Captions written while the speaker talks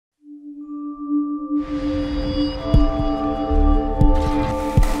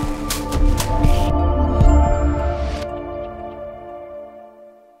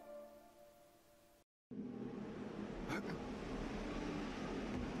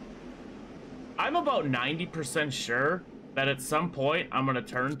I'm about 90% sure that at some point I'm gonna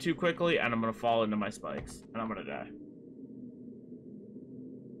turn too quickly and I'm gonna fall into my spikes and I'm gonna die.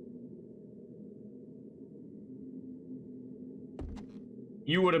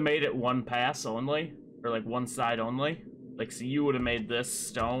 You would have made it one pass only, or like one side only. Like, so you would have made this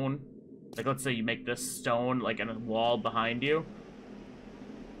stone. Like, let's say you make this stone like in a wall behind you,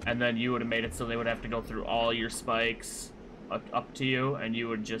 and then you would have made it so they would have to go through all your spikes up to you, and you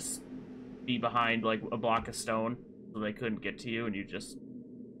would just be behind like a block of stone, so they couldn't get to you, and you just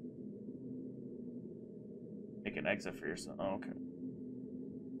make an exit for yourself. Oh, okay.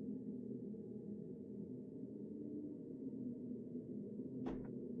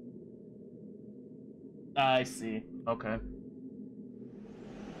 I see. Okay.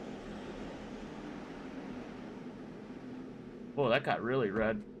 Whoa, that got really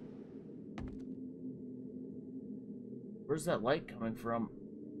red. Where's that light coming from?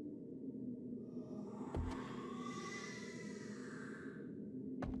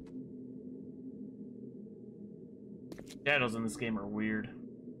 Shadows in this game are weird.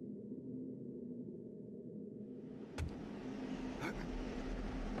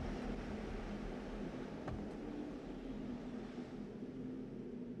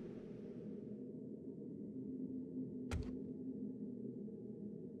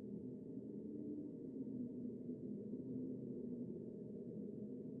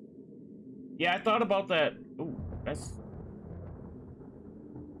 Yeah, I thought about that. Ooh, that's.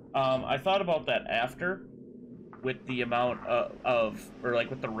 I thought about that after, with the amount or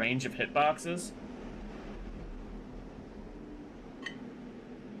like with the range of hitboxes.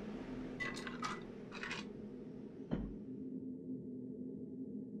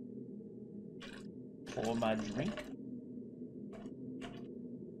 Pour my drink.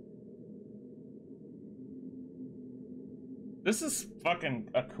 This is fucking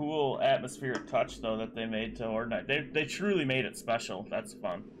a cool atmospheric touch, though, that they made to Horde. They truly made it special. That's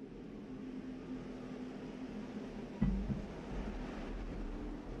fun.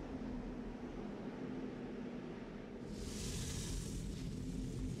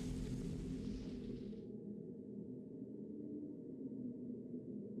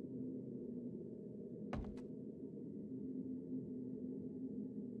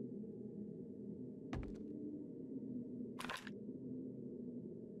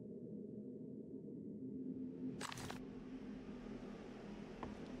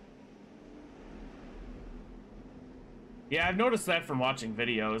 Yeah, I've noticed that from watching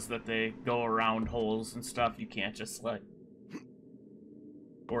videos, that they go around holes and stuff. You can't just like,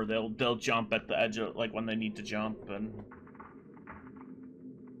 or they'll jump at the edge of, like, when they need to jump. And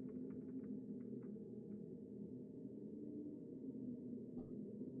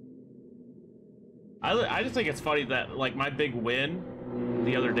I just think it's funny that, like, my big win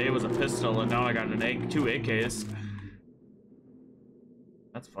the other day was a pistol, and now I got two AKs.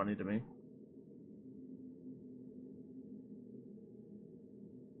 That's funny to me.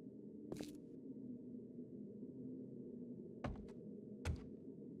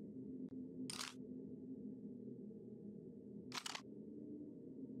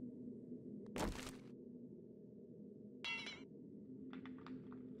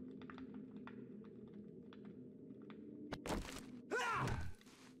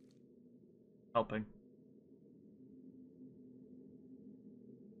 Helping.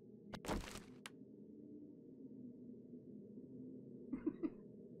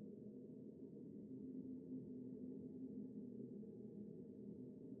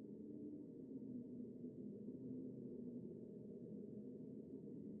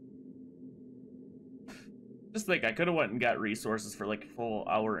 Just think, I could have went and got resources for like a full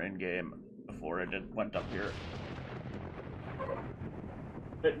hour in game before went up here.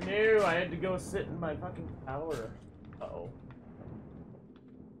 But no, I had to go sit in my fucking tower. Uh-oh.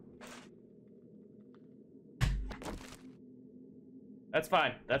 That's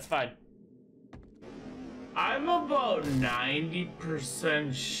fine. That's fine. I'm about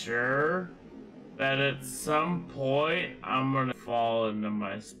 90% sure that at some point I'm gonna fall into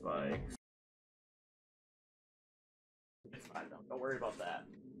my spikes. It's fine, don't worry about that.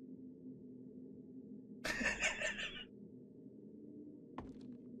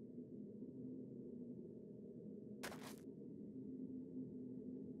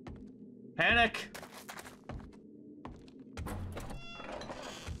 Panic!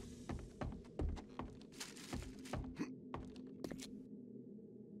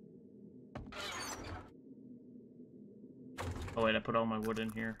 Oh wait, I put all my wood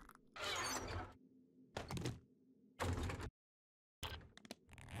in here.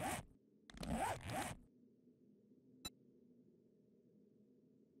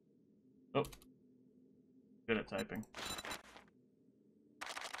 Oh, Good at typing.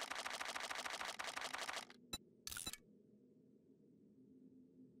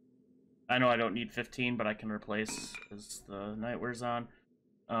 I know I don't need 15, but I can replace as the night wears on.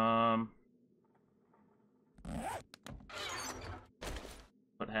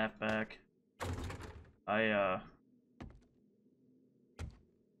 Put half back.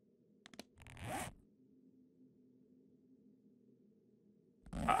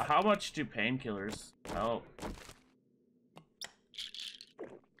 How much do painkillers help?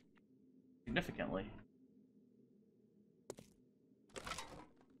 Significantly.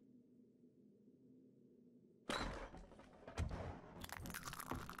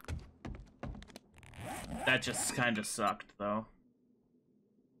 That just kind of sucked, though.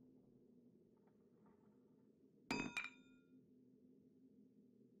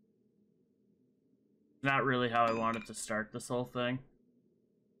 Not really how I wanted to start this whole thing.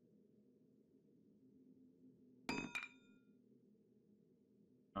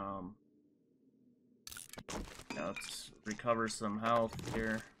 Yeah, let's recover some health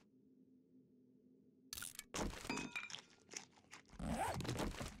here.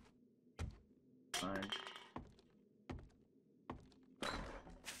 Fine.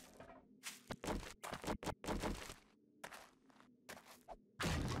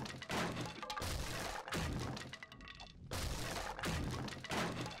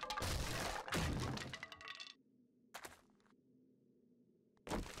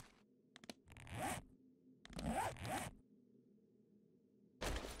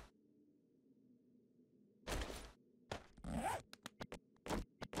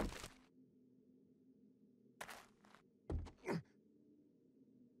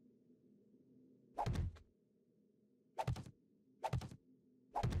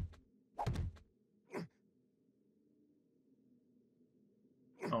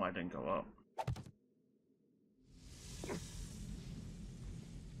 Oh, I didn't go up.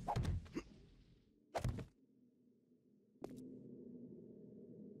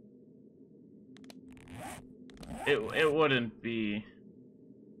 It wouldn't be.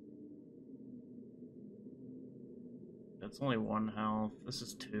 That's only 1 health. This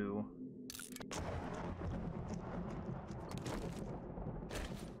is 2.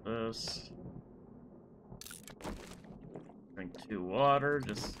 This. Drink 2 water,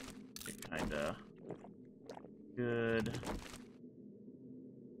 just get kinda good.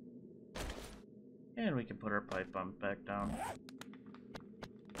 And we can put our pipe bomb back down.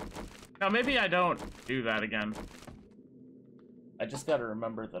 Now maybe I don't do that again. I just gotta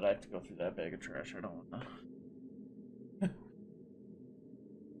remember that I have to go through that bag of trash. I don't wanna.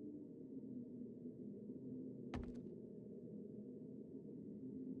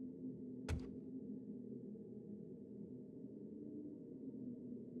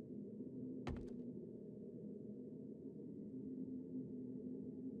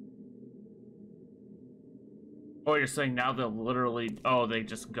 Oh, you're saying now they'll literally... Oh, they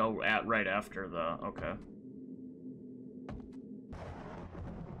just go at right after the... Okay.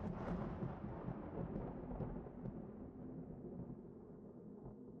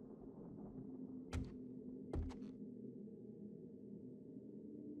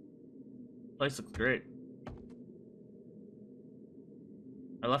 Place looks great.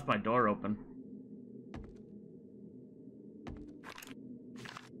 I left my door open.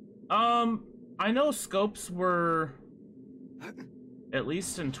 I know scopes were... At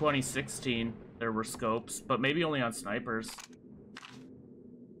least in 2016, there were scopes, but maybe only on snipers.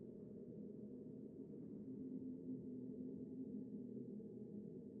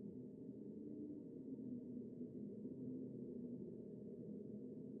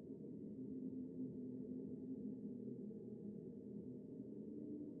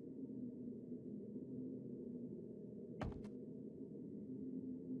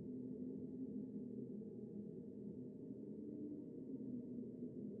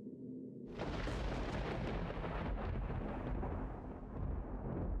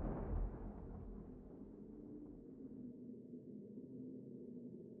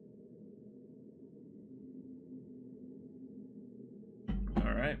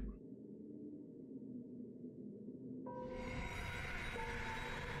 Alright.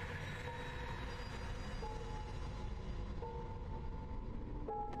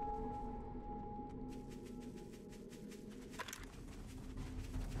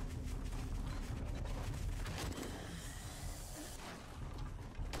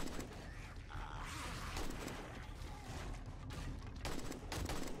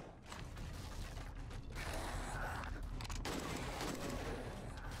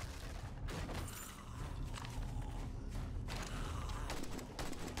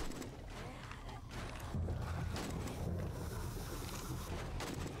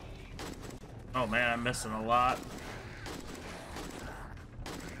 Oh man, I'm missing a lot.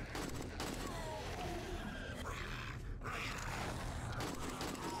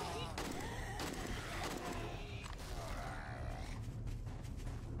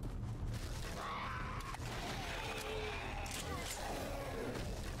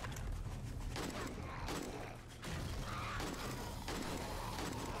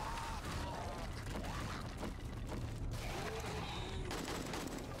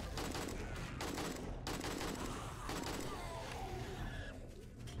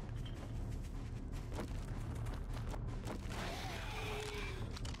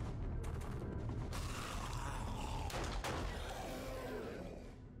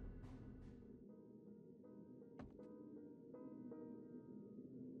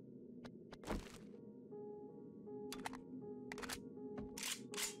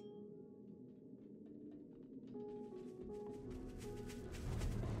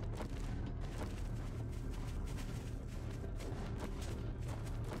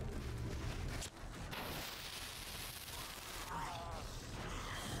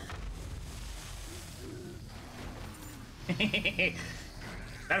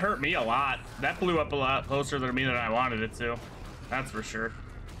 That hurt me a lot. That blew up a lot closer to me than I wanted it to. That's for sure.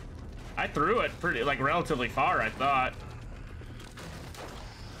 I threw it pretty, like, relatively far, I thought.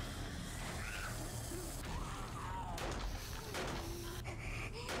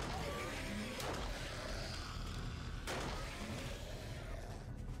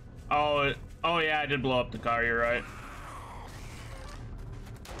 Oh yeah, I did blow up the car, you're right.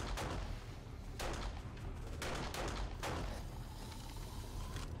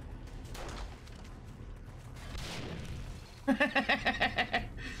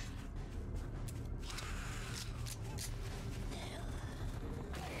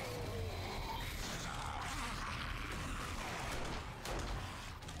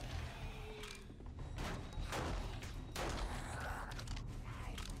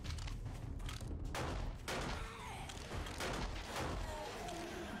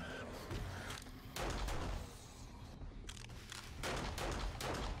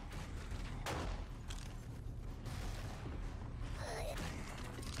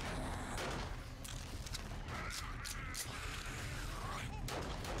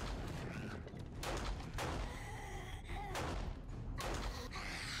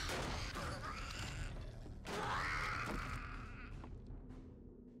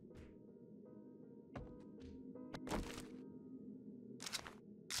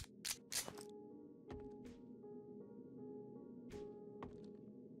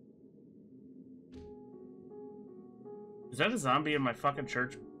 Is that a zombie in my fucking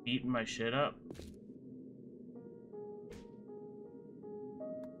church beating my shit up?